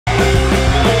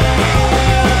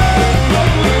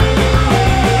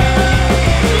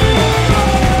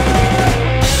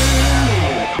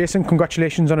Jason,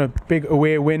 congratulations on a big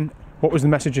away win. What was the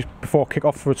message before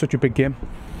kick-off for such a big game?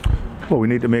 Well, we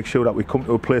need to make sure that we come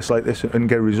to a place like this and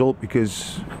get a result,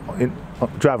 because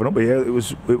driving up here, it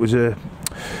was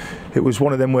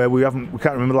one of them where we can't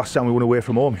remember the last time we won away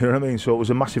from home. You know what I mean? So it was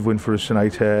a massive win for us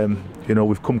tonight. You know,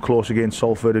 we've come close against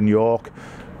Salford and York,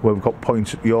 where we've got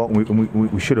points at York,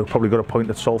 and we should have probably got a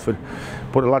point at Salford.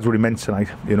 But the lads were immense tonight.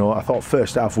 You know, I thought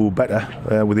first half we were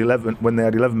better with 11 when they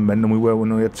had 11 men than we were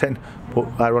when we had 10. But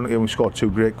ironically, we scored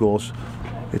 2 great goals.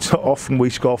 It's not often we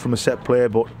score from a set play,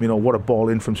 but you know, what a ball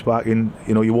in from Sparkin.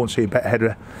 You know, you won't see a better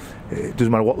header. It doesn't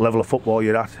matter what level of football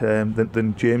you're at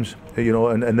than James. You know,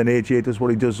 and then AJ does what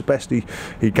he does best. He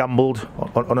gambled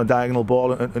on a diagonal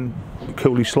ball and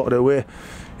coolly slotted it away.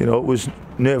 You know, it was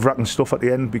nerve-wracking stuff at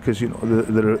the end, because you know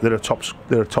they're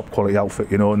a top quality outfit.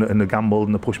 You know, and they gambled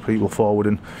and they pushed people forward,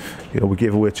 and you know, we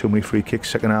gave away too many free kicks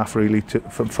second half, really,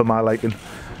 for my liking.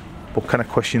 But kind of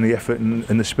question the effort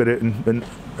and the spirit and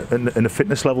the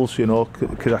fitness levels, you know,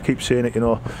 because I keep saying it, you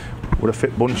know, we're a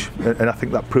fit bunch, and I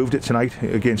think that proved it tonight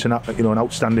against an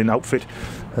outstanding outfit.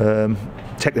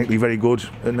 Technically very good,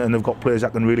 and they've got players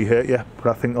that can really hurt you. But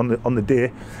I think on the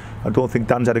day, I don't think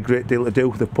Dan's had a great deal to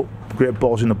do. They've put great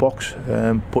balls in the box,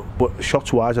 but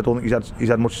shots-wise, I don't think he's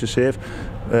had much to save.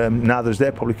 Neither's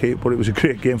there probably, Kate, but it was a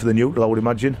great game for the neutral, I would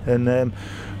imagine. And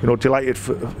you know, delighted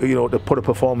to put a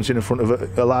performance in front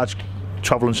of a large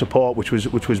travelling support, which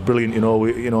was brilliant. You know,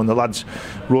 and the lads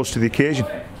rose to the occasion.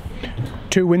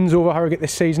 2 wins over Harrogate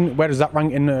this season. Where does that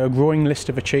rank in a growing list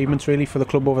of achievements, really, for the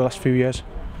club over the last few years?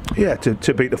 Yeah,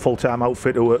 to beat the full-time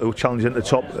outfit who challenged at the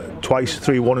top twice,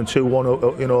 3-1 and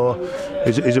 2-1, you know,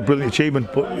 is a brilliant achievement.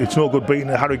 But it's no good beating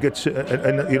the Harrogate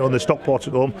and you know, the Stockports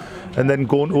at home, and then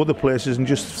going to other places and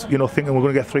just, you know, thinking we're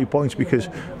going to get 3 points, because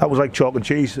that was like chalk and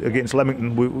cheese against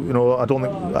Leamington. You know, I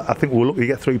think we were lucky to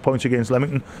get 3 points against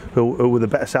Leamington, who were the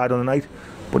better side on the night.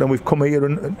 But then we've come here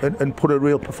and put a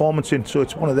real performance in. So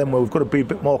it's one of them where we've got to be a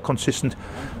bit more consistent.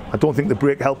 I don't think the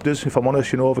break helped us, if I'm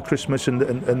honest, you know, over Christmas and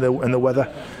the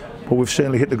weather. But we've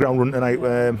certainly hit the ground running tonight.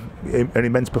 An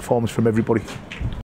immense performance from everybody.